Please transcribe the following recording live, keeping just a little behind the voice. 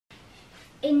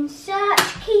Insert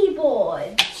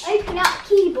keyboard. Open up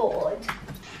keyboard.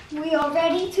 We are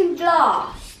ready to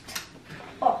blast.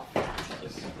 Off, that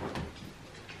is.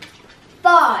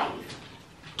 5,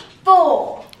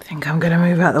 4. I think I'm going to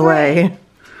move out the way.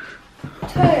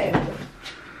 2,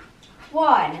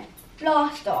 1.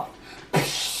 Blast off.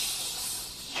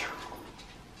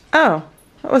 Oh,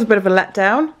 that was a bit of a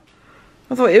letdown.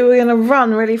 I thought you were going to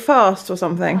run really fast or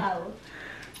something. Oh.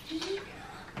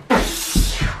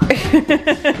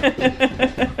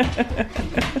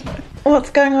 What's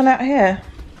going on out here?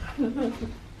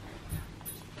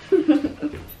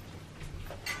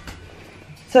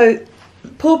 So,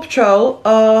 Paw Patrol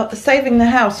are saving the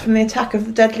house from the attack of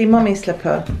the deadly mummy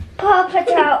slipper. Paw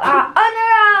Patrol are on a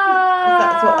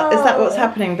roll! Is that what's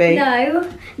happening, Bea? No,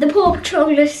 the Paw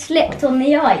Patrol has slipped on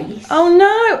the ice. Oh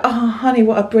no! Oh honey,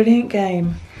 what a brilliant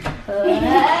game.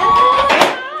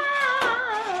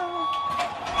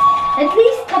 At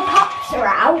least the pups are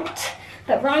out,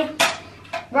 but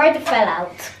Ryder fell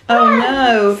out. Oh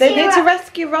no, they need to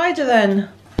rescue Ryder then.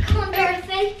 Come on,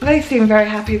 Dorothy. They seem very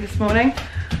happy this morning.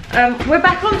 We're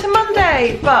back on to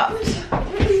Monday, but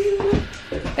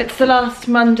it's the last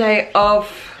Monday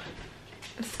of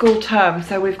the school term,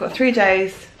 so we've got 3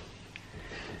 days.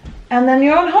 And then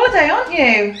you're on holiday, aren't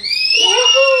you? Yeah.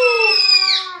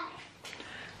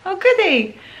 Oh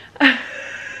goody.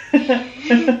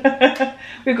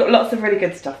 We've got lots of really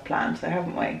good stuff planned though,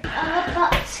 haven't we?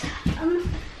 But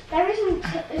there isn't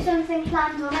something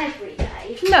planned on every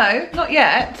day. No, not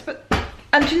yet, but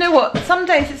and do you know what? Some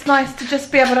days it's nice to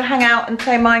just be able to hang out and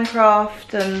play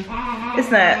Minecraft and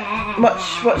isn't it? Watch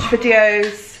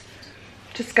videos,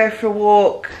 just go for a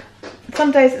walk.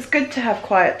 Some days it's good to have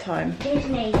quiet time.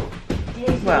 Disney.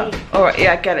 Well, alright,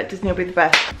 yeah, I get it. Disney will be the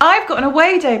best. I've got an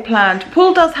away day planned.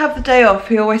 Paul does have the day off.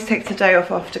 He always takes a day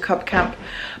off after Cub Camp.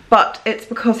 But it's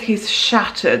because he's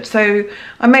shattered. So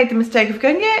I made the mistake of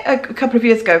going, yeah, a couple of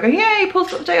years ago, going, yay,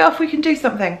 Paul's got the day off, we can do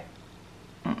something.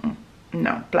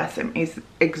 No, bless him, he's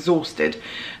exhausted.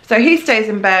 So he stays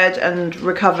in bed and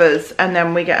recovers, and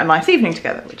then we get a nice evening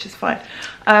together, which is fine.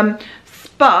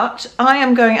 But I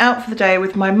am going out for the day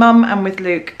with my mum and with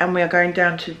Luke, and we are going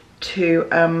down to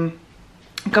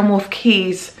Gunwharf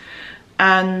Quays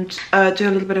and do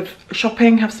a little bit of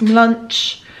shopping, have some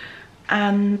lunch,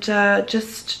 and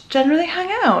just generally hang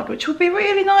out, which will be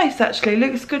really nice actually.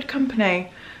 Luke's good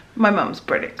company. My mum's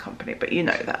brilliant company, but you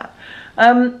know that.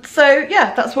 So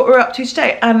yeah, that's what we're up to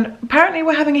today, and apparently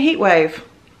we're having a heat wave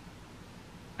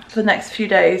for the next few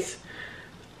days.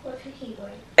 What's a heat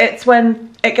wave? It's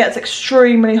when it gets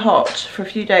extremely hot for a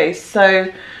few days, so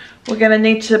we're going to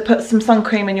need to put some sun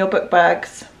cream in your book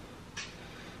bags.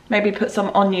 Maybe put some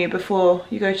on you before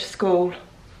you go to school.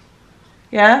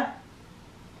 Yeah?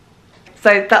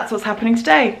 So that's what's happening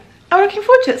today. I'm looking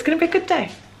forward to it. It's going to be a good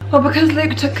day. Well, because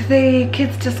Luke took the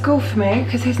kids to school for me,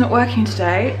 because he's not working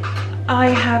today, I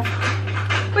have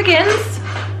Wiggins.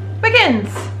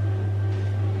 Wiggins!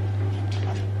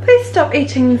 Please stop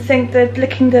eating the thing,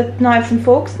 licking the knives and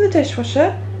forks in the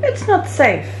dishwasher. It's not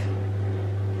safe.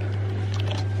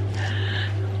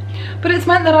 But it's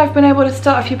meant that I've been able to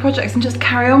start a few projects and just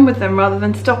carry on with them rather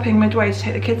than stopping midway to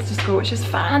take the kids to school, which is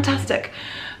fantastic.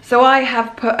 So I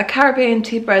have put a Caribbean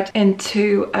tea bread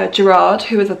into Gerard,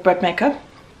 who is a bread maker.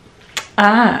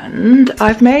 And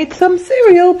I've made some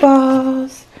cereal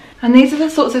bars. And these are the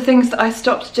sorts of things that I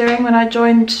stopped doing when I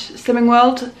joined Slimming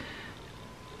World.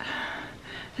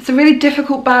 It's a really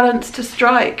difficult balance to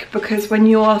strike, because when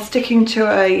you are sticking to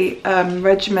a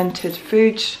regimented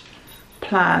food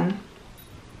plan,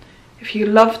 if you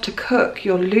love to cook,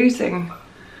 you lose some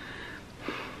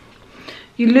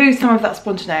of that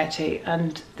spontaneity,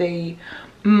 and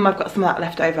I've got some of that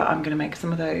left over. I'm going to make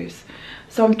some of those.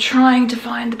 So I'm trying to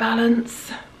find the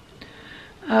balance,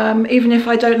 even if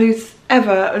I don't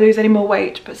ever lose any more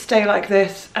weight, but stay like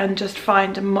this and just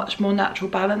find a much more natural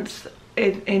balance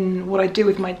in what I do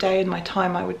with my day and my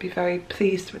time. I would be very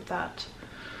pleased with that.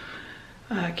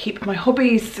 Keep my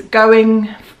hobbies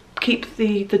going, keep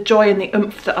the joy and the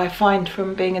oomph that I find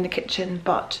from being in the kitchen,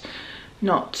 but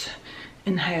not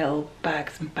inhale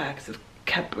bags and bags of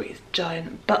Cadbury's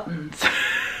giant buttons.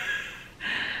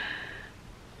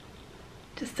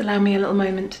 Just allow me a little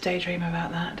moment to daydream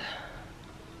about that.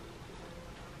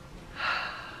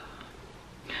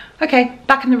 Okay,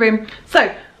 back in the room.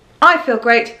 So, I feel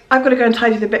great. I've got to go and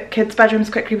tidy the kids' bedrooms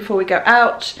quickly before we go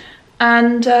out,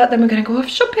 and then we're going to go off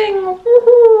shopping.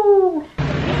 Woohoo!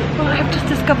 Well, I have just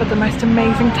discovered the most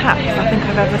amazing taps I think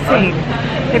I've ever seen.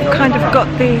 They've kind of got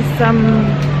these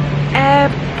air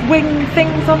wing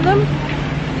things on them.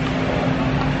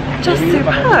 just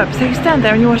superb. So you stand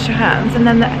there and you wash your hands, and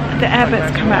then the air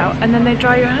bits come out, and then they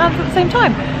dry your hands at the same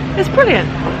time. It's brilliant.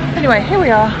 Anyway, here we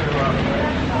are,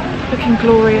 looking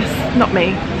glorious. Not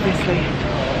me, obviously.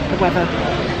 The weather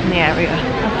in the area,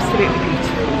 absolutely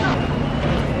beautiful.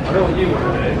 I know what you want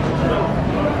to do.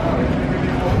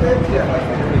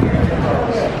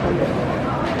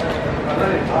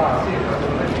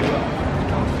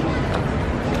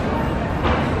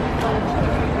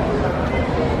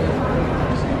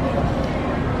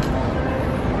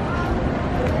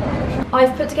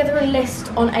 I've put together a list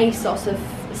on ASOS of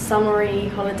summery,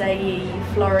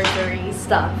 holiday-y, Florida-y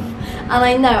stuff. And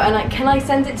I know, and can I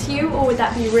send it to you, or would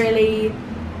that be really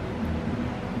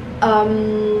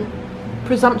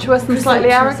Presumptuous and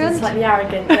slightly arrogant? Slightly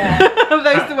arrogant, yeah. Are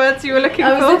those the words you were looking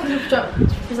I was for? looking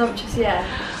for presumptuous, yeah.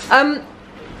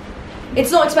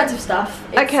 It's not expensive stuff.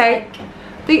 It's okay. Like,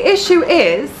 the issue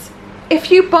is, if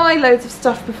you buy loads of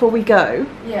stuff before we go,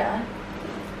 yeah,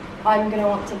 I'm not gonna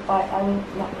want to buy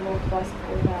stuff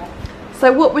all that.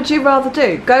 so what would you rather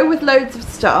do? Go with loads of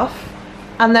stuff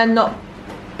and then not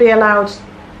be allowed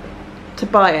to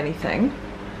buy anything,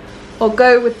 or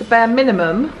go with the bare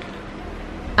minimum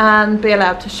and be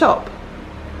allowed to shop?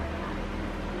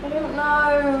 I don't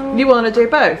know. You want to do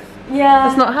both? Yeah.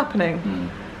 That's not happening.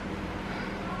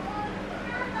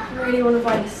 I really want to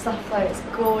buy this stuff though, it's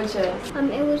gorgeous.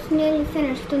 It was nearly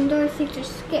finished and Dorothy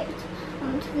just skipped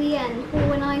to the end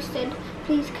when I said,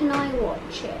 please can I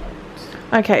watch it?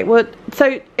 Okay, well,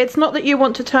 so it's not that you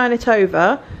want to turn it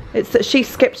over, it's that she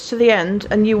skipped to the end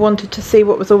and you wanted to see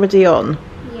what was already on.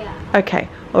 Yeah. Okay,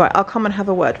 alright, I'll come and have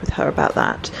a word with her about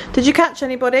that. Did you catch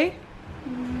anybody?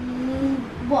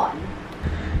 One.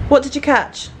 What did you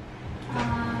catch?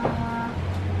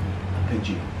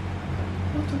 Pidgey.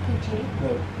 What a pidgey. No,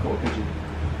 caught a pidgey.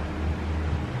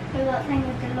 So that thing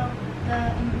with the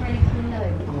really cool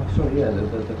nose. Oh, sorry, yeah, the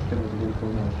thing with the really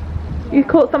cool nose. You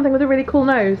caught something with a really cool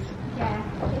nose, Yeah.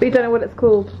 but you don't know what it's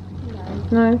called?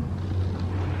 No. No?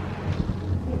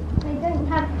 They don't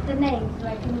have the names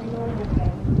like in the normal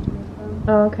game.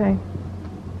 Oh, okay.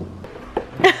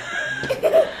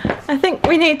 I think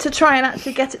we need to try and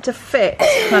actually get it to fit,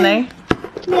 honey.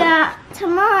 Yeah,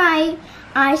 tomorrow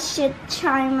I should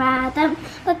try and wear them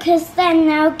because then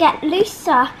they'll get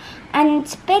looser and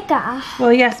bigger.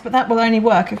 Well, yes, but that will only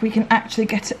work if we can actually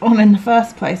get it on in the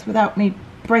first place without me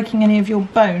breaking any of your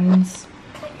bones.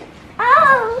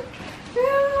 Oh!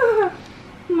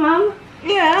 Mum?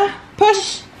 Yeah.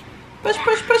 Push. Push,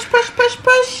 push, push, push, push,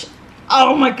 push.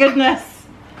 Oh my goodness.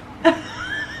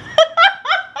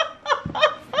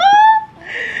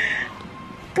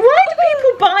 Why do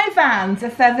people buy vans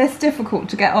if they're this difficult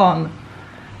to get on?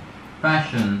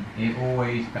 Fashion, that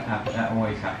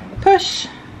always happens. Push.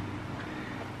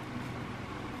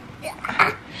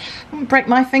 I'm gonna break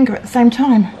my finger at the same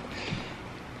time.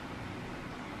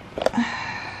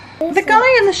 The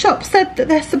guy in the shop said that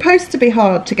they're supposed to be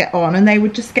hard to get on and they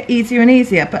would just get easier and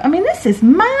easier, but I mean, this is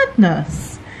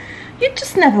madness. You'd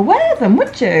just never wear them,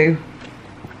 would you?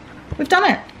 We've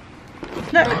done it.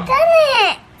 Look. We've done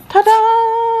it!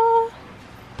 Ta-da!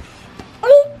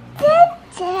 We did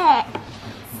it!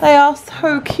 They are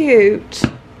so cute.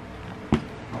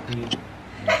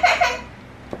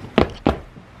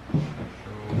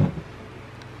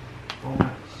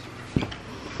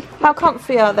 How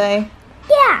comfy are they?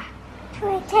 Yeah.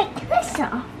 Can we take this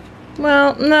off?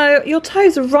 Well, no, your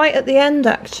toes are right at the end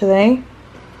actually.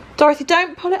 Dorothy,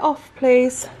 don't pull it off,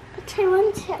 please. But I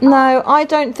want it No, I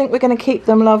don't think we're going to keep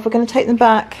them, love. We're going to take them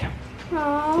back.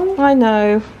 off. I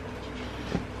know.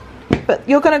 But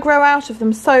you're going to grow out of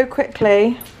them so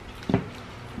quickly. You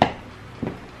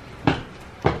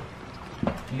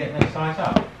getting this size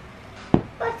up?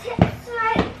 But it's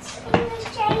right in the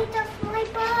shade of my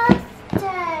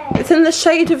birthday. It's in the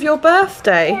shade of your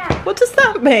birthday? Yeah. What does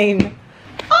that mean?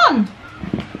 On!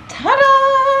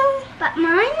 Ta-da! But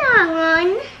mine are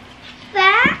on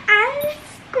fair and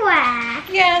square.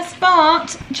 Yes,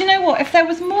 but do you know what? If there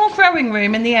was more growing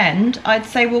room in the end, I'd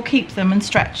say we'll keep them and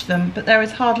stretch them. But there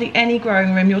is hardly any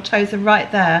growing room. Your toes are right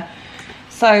there.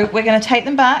 So we're going to take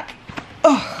them back.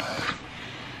 Oh,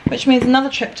 which means another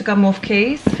trip to Gunwharf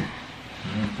Quays.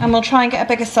 And we'll try and get a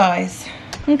bigger size.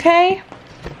 Okay?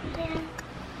 Yeah.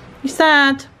 You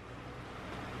sad?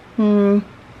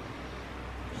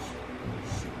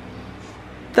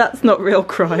 That's not real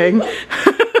crying.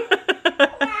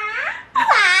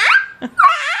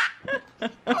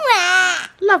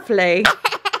 Lovely.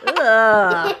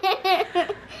 Ugh.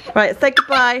 Right, say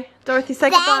goodbye. Dorothy, say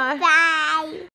goodbye.